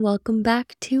Welcome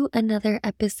back to another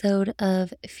episode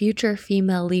of Future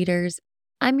Female Leaders.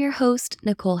 I'm your host,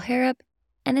 Nicole Harrop,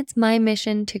 and it's my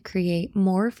mission to create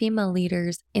more female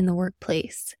leaders in the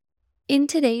workplace. In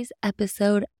today's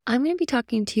episode, I'm going to be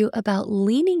talking to you about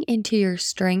leaning into your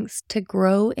strengths to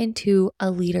grow into a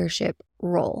leadership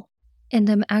role. And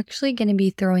I'm actually going to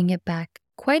be throwing it back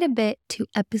quite a bit to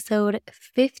episode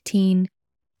 15.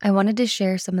 I wanted to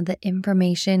share some of the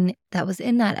information that was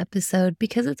in that episode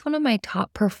because it's one of my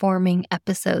top performing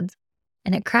episodes.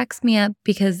 And it cracks me up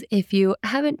because if you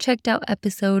haven't checked out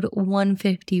episode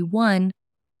 151,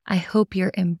 I hope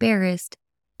you're embarrassed.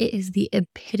 It is the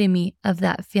epitome of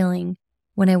that feeling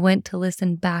when I went to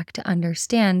listen back to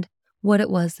understand what it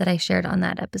was that I shared on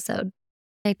that episode.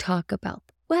 I talk about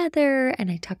the weather and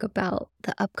I talk about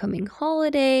the upcoming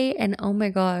holiday, and oh my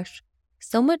gosh,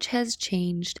 so much has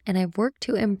changed, and I've worked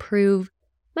to improve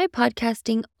my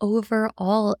podcasting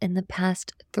overall in the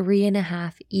past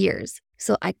 3.5 years.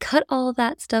 So I cut all of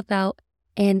that stuff out,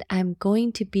 and I'm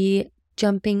going to be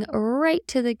jumping right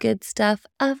to the good stuff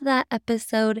of that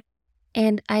episode.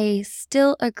 And I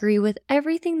still agree with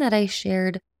everything that I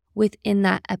shared within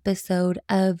that episode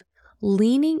of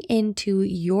leaning into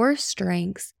your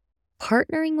strengths,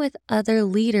 partnering with other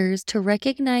leaders to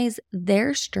recognize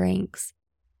their strengths,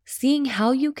 seeing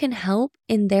how you can help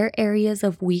in their areas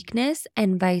of weakness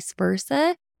and vice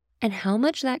versa, and how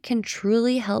much that can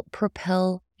truly help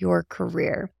propel your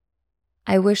career.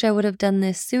 I wish I would have done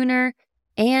this sooner,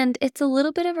 and it's a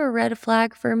little bit of a red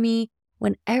flag for me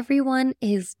when everyone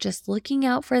is just looking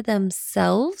out for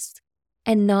themselves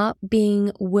and not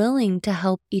being willing to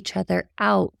help each other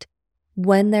out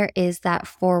when there is that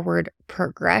forward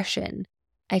progression.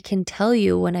 I can tell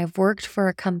you when I've worked for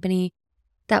a company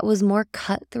that was more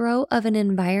cutthroat of an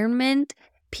environment,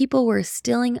 people were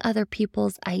stealing other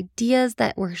people's ideas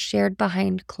that were shared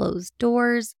behind closed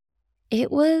doors.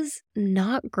 It was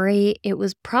not great. It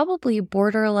was probably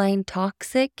borderline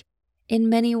toxic in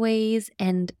many ways,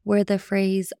 and where the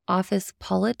phrase office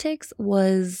politics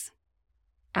was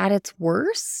at its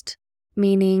worst,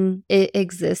 meaning it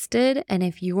existed, and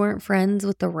if you weren't friends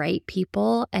with the right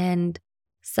people and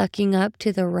sucking up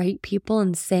to the right people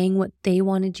and saying what they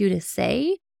wanted you to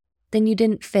say, then you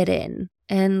didn't fit in.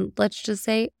 And let's just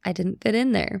say I didn't fit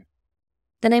in there.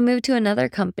 Then I moved to another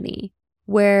company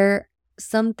where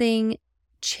something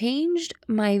changed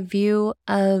my view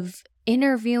of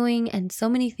interviewing and so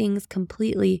many things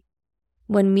completely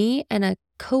when me and a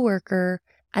coworker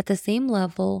at the same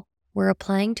level were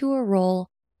applying to a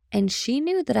role, and she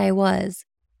knew that I was.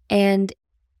 And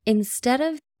instead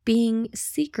of being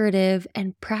secretive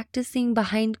and practicing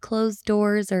behind closed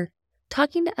doors or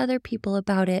talking to other people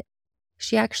about it,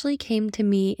 she actually came to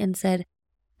me and said,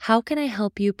 "How can I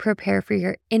help you prepare for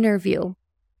your interview?"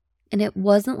 And it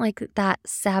wasn't like that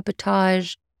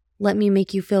sabotage, let me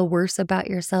make you feel worse about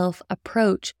yourself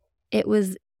approach. It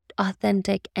was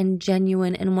authentic and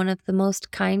genuine, and one of the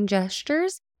most kind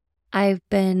gestures I've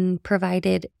been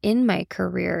provided in my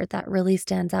career that really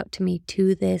stands out to me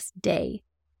to this day.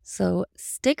 So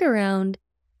stick around,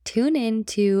 tune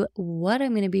into what I'm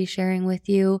going to be sharing with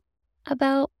you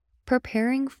about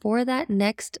preparing for that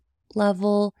next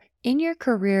level in your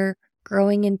career,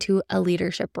 growing into a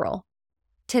leadership role.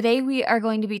 Today, we are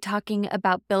going to be talking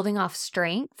about building off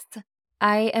strengths.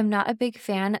 I am not a big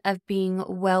fan of being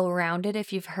well-rounded,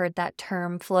 if you've heard that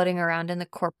term floating around in the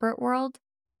corporate world.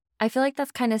 I feel like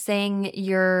that's kind of saying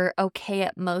you're okay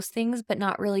at most things, but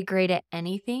not really great at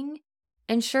anything.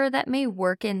 And sure, that may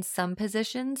work in some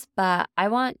positions, but I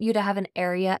want you to have an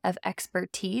area of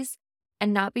expertise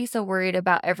and not be so worried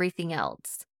about everything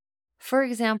else. For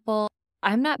example,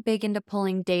 I'm not big into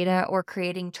pulling data or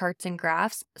creating charts and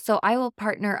graphs, so I will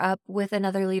partner up with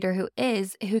another leader who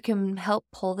can help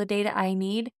pull the data I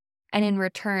need, and in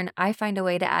return, I find a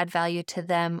way to add value to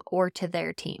them or to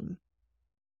their team.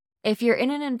 If you're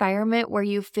in an environment where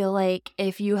you feel like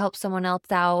if you help someone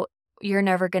else out, you're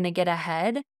never going to get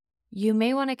ahead, you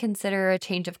may want to consider a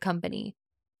change of company.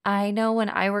 I know when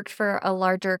I worked for a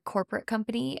larger corporate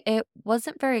company, it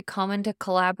wasn't very common to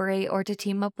collaborate or to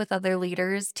team up with other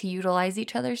leaders to utilize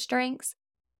each other's strengths.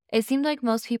 It seemed like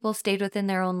most people stayed within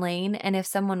their own lane, and if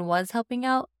someone was helping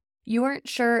out, you weren't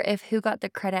sure if who got the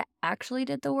credit actually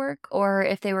did the work or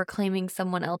if they were claiming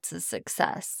someone else's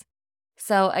success.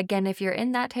 So again, if you're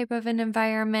in that type of an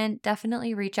environment,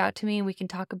 definitely reach out to me and we can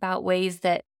talk about ways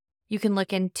that you can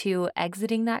look into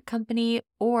exiting that company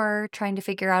or trying to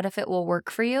figure out if it will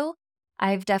work for you.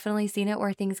 I've definitely seen it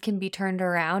where things can be turned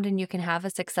around and you can have a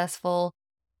successful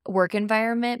work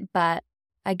environment. But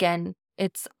again,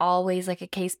 it's always like a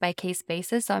case by case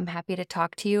basis. So I'm happy to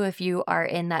talk to you if you are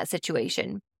in that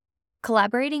situation.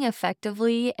 Collaborating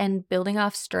effectively and building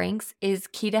off strengths is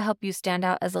key to help you stand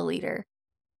out as a leader.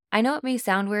 I know it may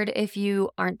sound weird if you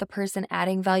aren't the person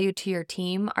adding value to your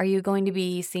team. Are you going to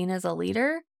be seen as a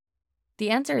leader?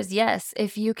 The answer is yes.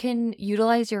 If you can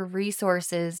utilize your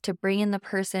resources to bring in the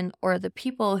person or the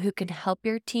people who can help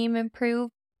your team improve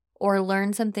or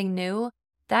learn something new,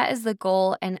 that is the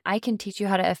goal. And I can teach you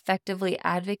how to effectively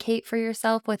advocate for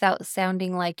yourself without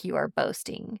sounding like you are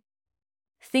boasting.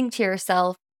 Think to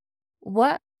yourself,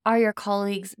 what are your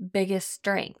colleagues' biggest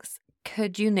strengths?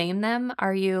 Could you name them?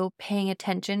 Are you paying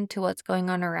attention to what's going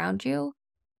on around you?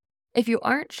 If you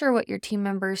aren't sure what your team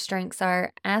members' strengths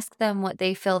are, ask them what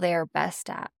they feel they are best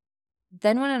at.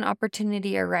 Then, when an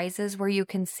opportunity arises where you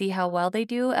can see how well they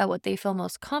do at what they feel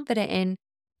most confident in,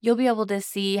 you'll be able to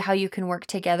see how you can work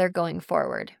together going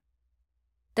forward.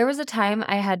 There was a time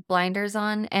I had blinders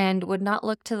on and would not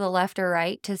look to the left or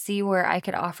right to see where I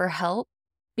could offer help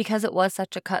because it was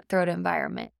such a cutthroat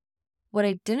environment. What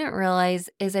I didn't realize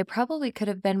is I probably could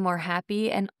have been more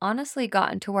happy and honestly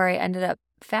gotten to where I ended up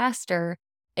faster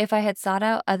if I had sought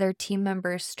out other team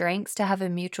members' strengths to have a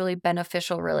mutually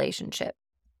beneficial relationship.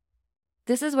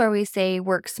 This is where we say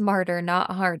work smarter,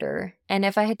 not harder. And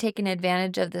if I had taken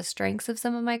advantage of the strengths of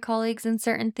some of my colleagues in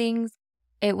certain things,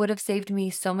 it would have saved me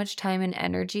so much time and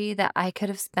energy that I could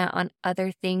have spent on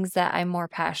other things that I'm more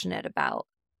passionate about.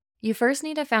 You first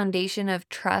need a foundation of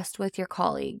trust with your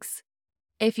colleagues.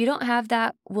 If you don't have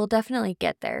that, we'll definitely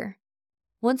get there.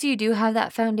 Once you do have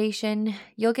that foundation,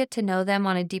 you'll get to know them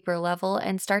on a deeper level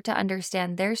and start to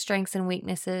understand their strengths and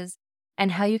weaknesses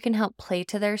and how you can help play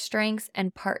to their strengths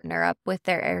and partner up with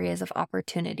their areas of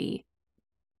opportunity.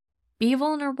 Be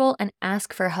vulnerable and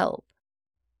ask for help.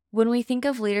 When we think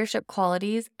of leadership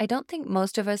qualities, I don't think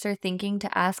most of us are thinking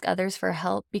to ask others for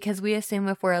help because we assume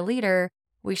if we're a leader,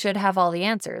 we should have all the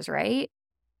answers, right?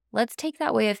 Let's take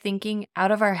that way of thinking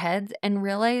out of our heads and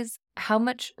realize how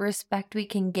much respect we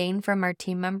can gain from our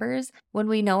team members when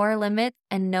we know our limits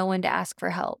and know when to ask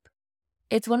for help.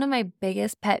 It's one of my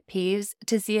biggest pet peeves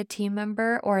to see a team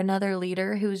member or another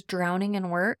leader who's drowning in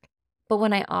work, but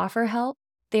when I offer help,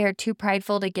 they are too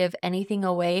prideful to give anything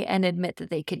away and admit that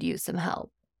they could use some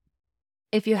help.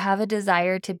 If you have a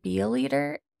desire to be a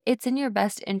leader, it's in your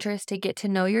best interest to get to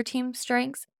know your team's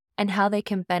strengths and how they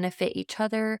can benefit each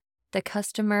other, the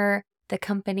customer, the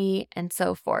company, and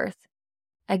so forth.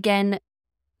 Again,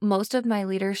 most of my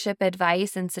leadership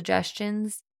advice and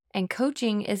suggestions and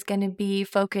coaching is going to be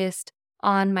focused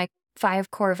on my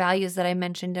 5 core values that I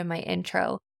mentioned in my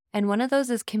intro. And one of those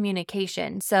is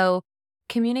communication. So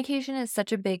communication is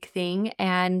such a big thing.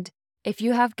 And if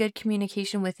you have good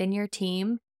communication within your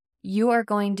team, you are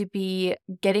going to be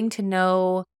getting to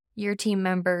know your team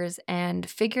members and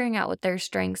figuring out what their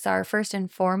strengths are first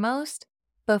and foremost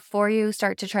before you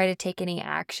start to try to take any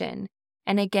action.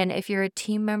 And again, if you're a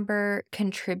team member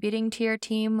contributing to your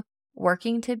team,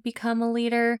 working to become a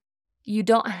leader, you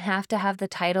don't have to have the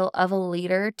title of a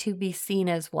leader to be seen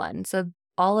as one. So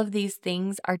all of these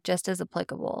things are just as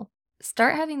applicable.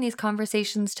 Start having these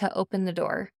conversations to open the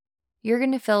door. You're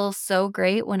going to feel so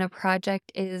great when a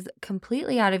project is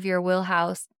completely out of your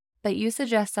wheelhouse, but you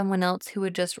suggest someone else who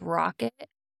would just rock it.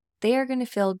 They are going to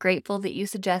feel grateful that you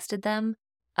suggested them.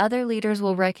 Other leaders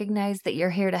will recognize that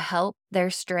you're here to help their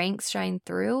strengths shine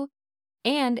through,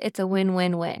 and it's a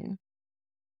win-win-win.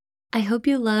 I hope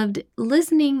you loved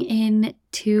listening in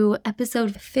to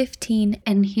episode 15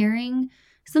 and hearing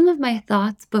some of my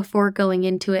thoughts before going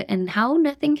into it and how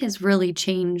nothing has really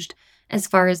changed as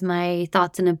far as my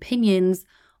thoughts and opinions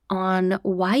on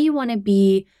why you want to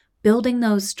be building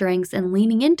those strengths and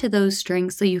leaning into those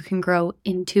strengths so you can grow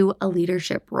into a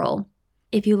leadership role.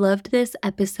 If you loved this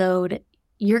episode,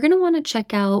 you're going to want to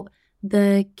check out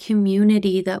the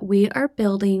community that we are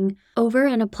building over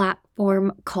on a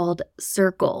platform called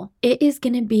Circle. It is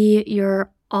going to be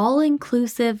your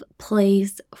all-inclusive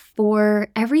place for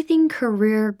everything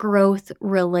career growth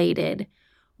related,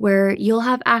 where you'll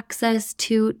have access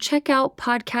to check out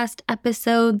podcast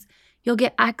episodes. You'll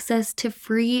get access to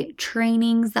free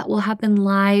trainings that will happen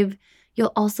live.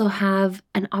 You'll also have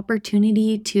an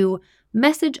opportunity to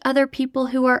message other people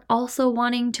who are also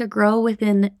wanting to grow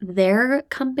within their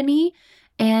company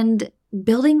and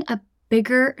building a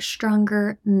bigger,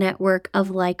 stronger network of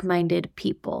like-minded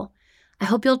people. I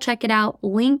hope you'll check it out.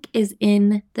 Link is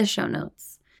in the show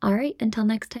notes. All right, until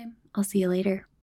next time, I'll see you later.